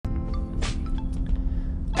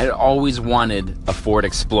I always wanted a Ford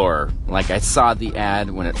Explorer. Like, I saw the ad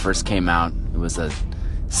when it first came out. It was a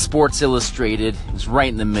Sports Illustrated. It was right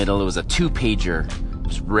in the middle. It was a 2-pager. It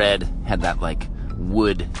was red, had that like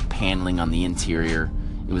wood paneling on the interior.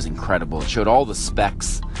 It was incredible. It showed all the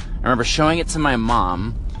specs. I remember showing it to my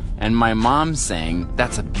mom, and my mom saying,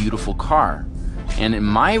 "That's a beautiful car." And in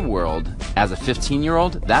my world, as a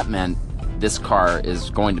 15-year-old, that meant this car is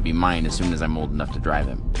going to be mine as soon as I'm old enough to drive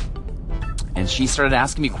it. And she started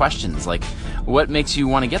asking me questions like, what makes you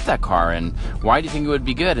want to get that car, and why do you think it would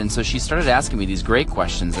be good? And so she started asking me these great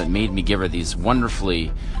questions that made me give her these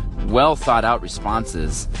wonderfully well thought out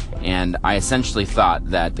responses, and I essentially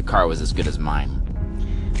thought that the car was as good as mine.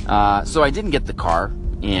 So I didn't get the car,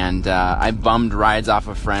 and I bummed rides off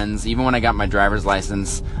of friends. Even when I got my driver's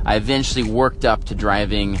license, I eventually worked up to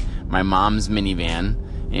driving my mom's minivan,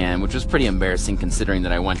 and which was pretty embarrassing considering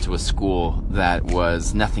that I went to a school that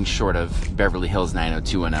was nothing short of Beverly Hills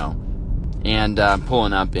 90210. And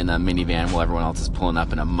pulling up in a minivan while everyone else is pulling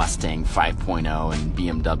up in a Mustang 5.0 and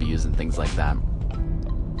BMWs and things like that.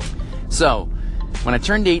 So, when I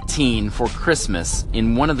turned 18 for Christmas,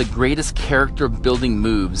 in one of the greatest character building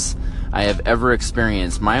moves I have ever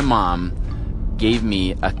experienced, my mom gave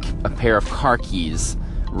me a pair of car keys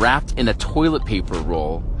wrapped in a toilet paper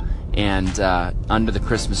roll and under the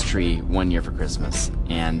Christmas tree one year for Christmas.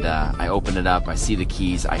 And I open it up, I see the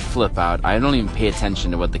keys, I flip out. I don't even pay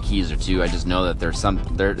attention to what the keys are to. I just know that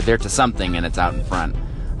they're there to something, and it's out in front.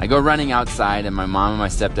 I go running outside, and my mom and my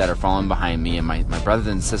stepdad are following behind me, and my brothers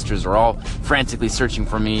and sisters are all frantically searching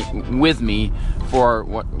for me, with me, for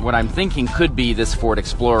what I'm thinking could be this Ford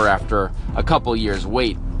Explorer after a couple years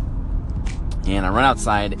wait. And I run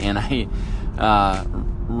outside, and I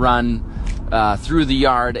run through the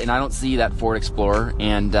yard, and I don't see that Ford Explorer.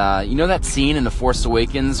 And you know that scene in The Force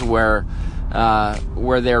Awakens where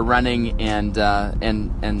they're running, and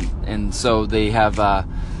so they have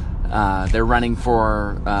they're running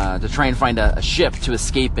for to try and find a ship to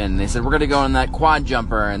escape in. They said, we're going to go in that quad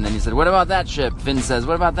jumper, and then he said, what about that ship? Finn says,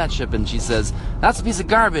 what about that ship? And she says, that's a piece of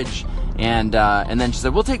garbage. And then she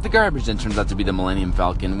said, we'll take the garbage. And it turns out to be the Millennium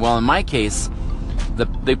Falcon. Well, in my case,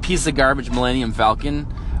 the piece of garbage Millennium Falcon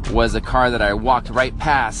was a car that I walked right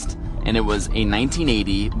past, and it was a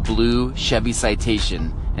 1980 blue Chevy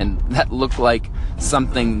Citation, and that looked like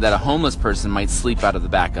something that a homeless person might sleep out of the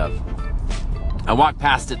back of. I walked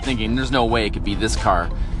past it thinking there's no way it could be this car,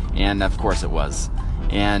 and of course it was.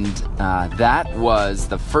 And that was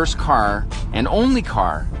the first car and only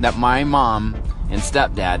car that my mom and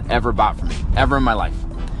stepdad ever bought for me, ever in my life.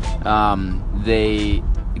 They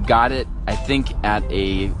got it, I think, at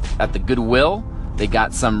the Goodwill. They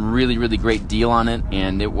got some really, really great deal on it,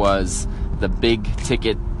 and it was the big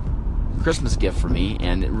ticket Christmas gift for me,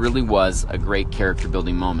 and it really was a great character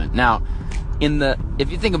building moment. Now,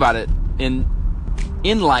 if you think about it,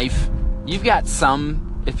 in life, you've got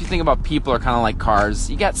some, if you think about people are kind of like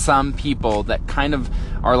cars, you got some people that kind of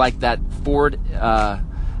are like that Ford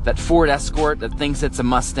Escort that thinks it's a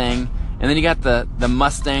Mustang, and then you got the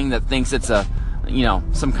Mustang that thinks it's a,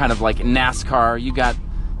 some kind of like NASCAR. You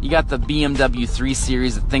got the BMW 3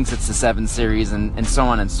 Series that thinks it's the 7 Series, and so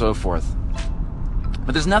on and so forth.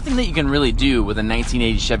 But there's nothing that you can really do with a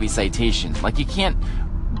 1980 Chevy Citation. Like, you can't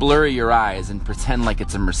blur your eyes and pretend like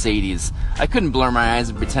it's a Mercedes. I couldn't blur my eyes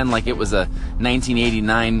and pretend like it was a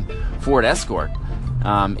 1989 Ford Escort.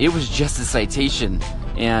 It was just a Citation,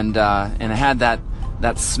 and it had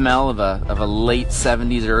that smell of a late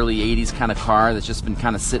 70s, early 80s kind of car that's just been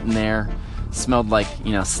kind of sitting there. Smelled like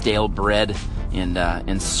stale bread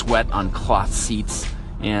and sweat on cloth seats,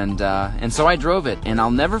 and so I drove it. And I'll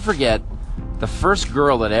never forget the first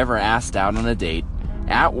girl that ever asked out on a date.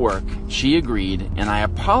 At work, she agreed, and I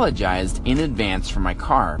apologized in advance for my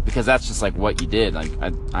car, because that's just like what you did. Like,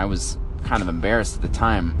 I was kind of embarrassed at the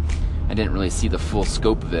time. I didn't really see the full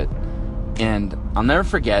scope of it. And I'll never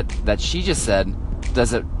forget that she just said,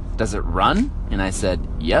 does it run? And I said,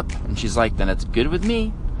 yep. And she's like, then it's good with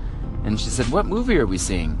me. And she said, what movie are we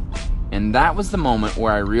seeing? And that was the moment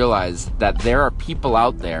where I realized that there are people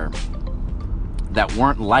out there that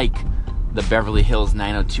weren't like the Beverly Hills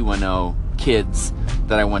 90210 kids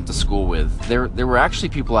that I went to school with. There were actually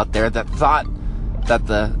people out there that thought that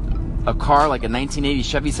a car like a 1980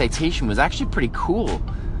 Chevy Citation was actually pretty cool.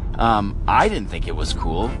 I didn't think it was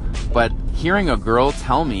cool, but hearing a girl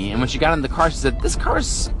tell me, and when she got in the car, she said, this car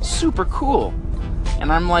is super cool.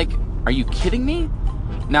 And I'm like, are you kidding me?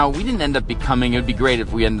 Now, we didn't end up becoming, it would be great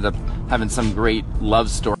if we ended up having some great love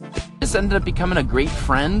story. This ended up becoming a great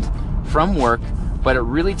friend from work, but it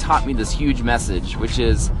really taught me this huge message, which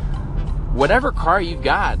is, whatever car you've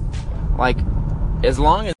got, like, as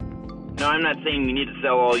long as Now, I'm not saying you need to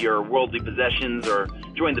sell all your worldly possessions or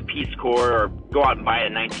join the Peace Corps or go out and buy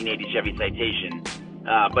a 1980 Chevy Citation.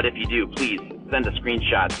 But if you do, please send a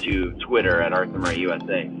screenshot to Twitter at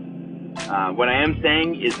ArthurMurrayUSA. What I am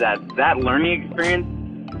saying is that learning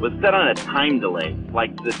experience was set on a time delay.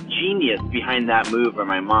 Like, the genius behind that move by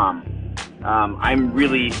my mom. I'm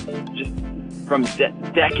really just, from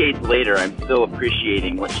decades later, I'm still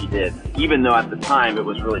appreciating what she did, even though at the time it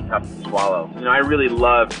was really tough to swallow. You know, I really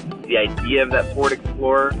loved the idea of that Ford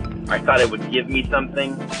Explorer. I thought it would give me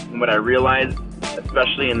something, and what I realized,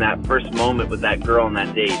 especially in that first moment with that girl on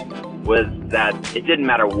that date, was that it didn't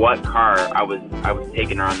matter what car I was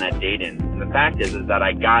taking her on that date in. And the fact is that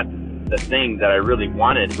I got the thing that I really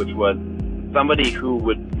wanted, which was somebody who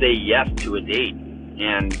would say yes to a date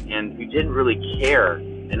and who didn't really care.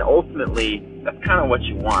 And ultimately, that's kind of what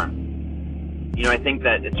you want. You know, I think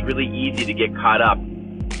that it's really easy to get caught up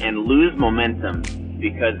and lose momentum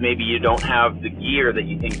because maybe you don't have the gear that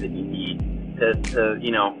you think that you need to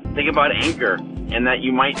you know, think about Anchor, and that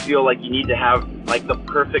you might feel like you need to have like the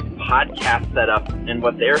perfect podcast setup. And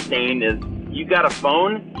what they're saying is, you got a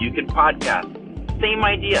phone, you can podcast. Same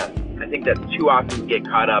idea. I think that too often we get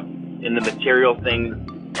caught up in the material things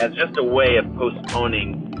as just a way of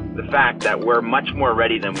postponing the fact that we're much more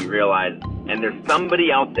ready than we realize. And there's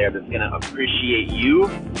somebody out there that's going to appreciate you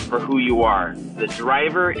for who you are, the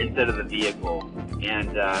driver instead of the vehicle.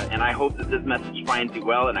 And I hope that this message finds you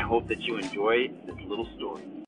well, and I hope that you enjoy this little story.